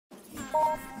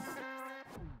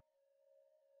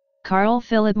Karl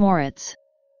Philipp Moritz.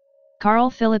 Karl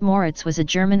Philipp Moritz was a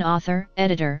German author,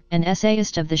 editor, and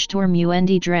essayist of the Sturm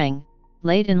und Drang,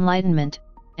 late Enlightenment,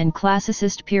 and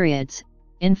classicist periods,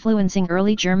 influencing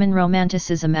early German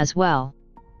Romanticism as well.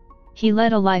 He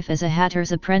led a life as a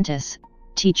hatter's apprentice,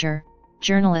 teacher,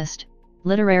 journalist,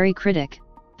 literary critic,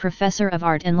 professor of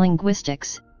art and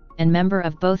linguistics, and member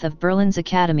of both of Berlin's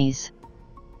academies.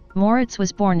 Moritz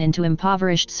was born into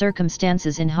impoverished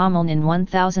circumstances in Hameln in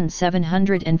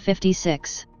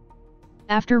 1756.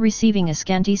 After receiving a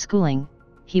scanty schooling,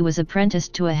 he was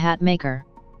apprenticed to a hat maker.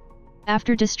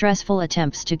 After distressful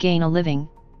attempts to gain a living,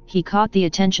 he caught the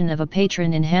attention of a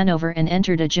patron in Hanover and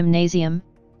entered a gymnasium.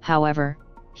 However,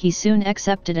 he soon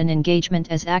accepted an engagement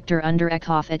as actor under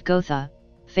Eckhoff at Gotha,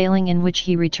 failing in which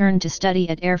he returned to study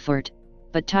at Erfurt,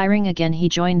 but tiring again he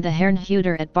joined the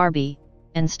Herrenhuter at Barbie,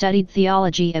 and studied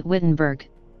theology at Wittenberg,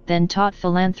 then taught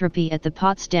philanthropy at the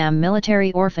Potsdam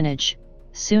Military Orphanage,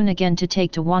 soon again to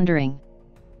take to wandering.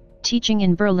 Teaching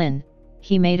in Berlin,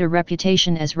 he made a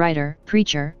reputation as writer,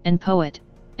 preacher, and poet,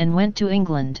 and went to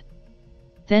England.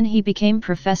 Then he became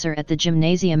professor at the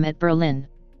gymnasium at Berlin.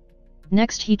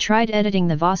 Next he tried editing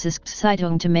the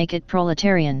Vossischtszeitung to make it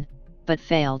proletarian, but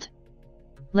failed.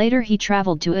 Later he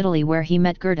traveled to Italy where he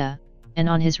met Goethe, and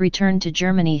on his return to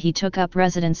Germany he took up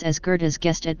residence as Goethe's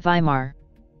guest at Weimar.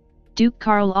 Duke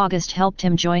Karl August helped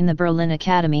him join the Berlin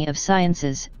Academy of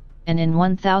Sciences, and in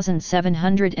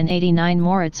 1789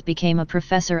 Moritz became a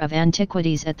professor of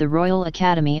antiquities at the Royal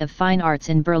Academy of Fine Arts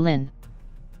in Berlin.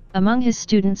 Among his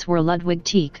students were Ludwig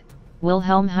Tieck,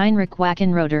 Wilhelm Heinrich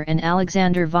Wackenroder and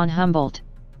Alexander von Humboldt.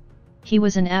 He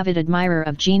was an avid admirer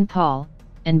of Jean Paul,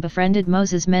 and befriended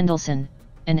Moses Mendelssohn,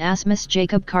 and Asmus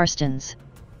Jacob Carstens.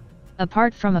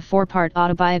 Apart from a 4-part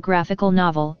autobiographical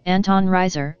novel, Anton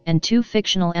Reiser, and 2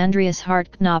 fictional Andreas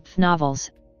Hartknopf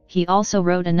novels, he also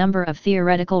wrote a number of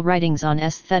theoretical writings on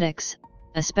aesthetics,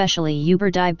 especially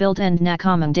Über die Bild und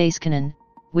Nachahmung des Können,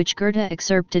 which Goethe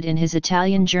excerpted in his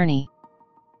Italian journey.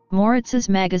 Moritz's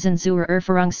Magazin zur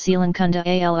Erfahrungsseelenkunde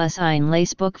als ein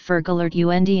Lesebuch für Gelehrt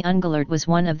und Ungelehrt was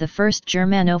one of the first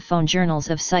Germanophone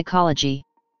journals of psychology.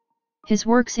 His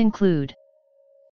works include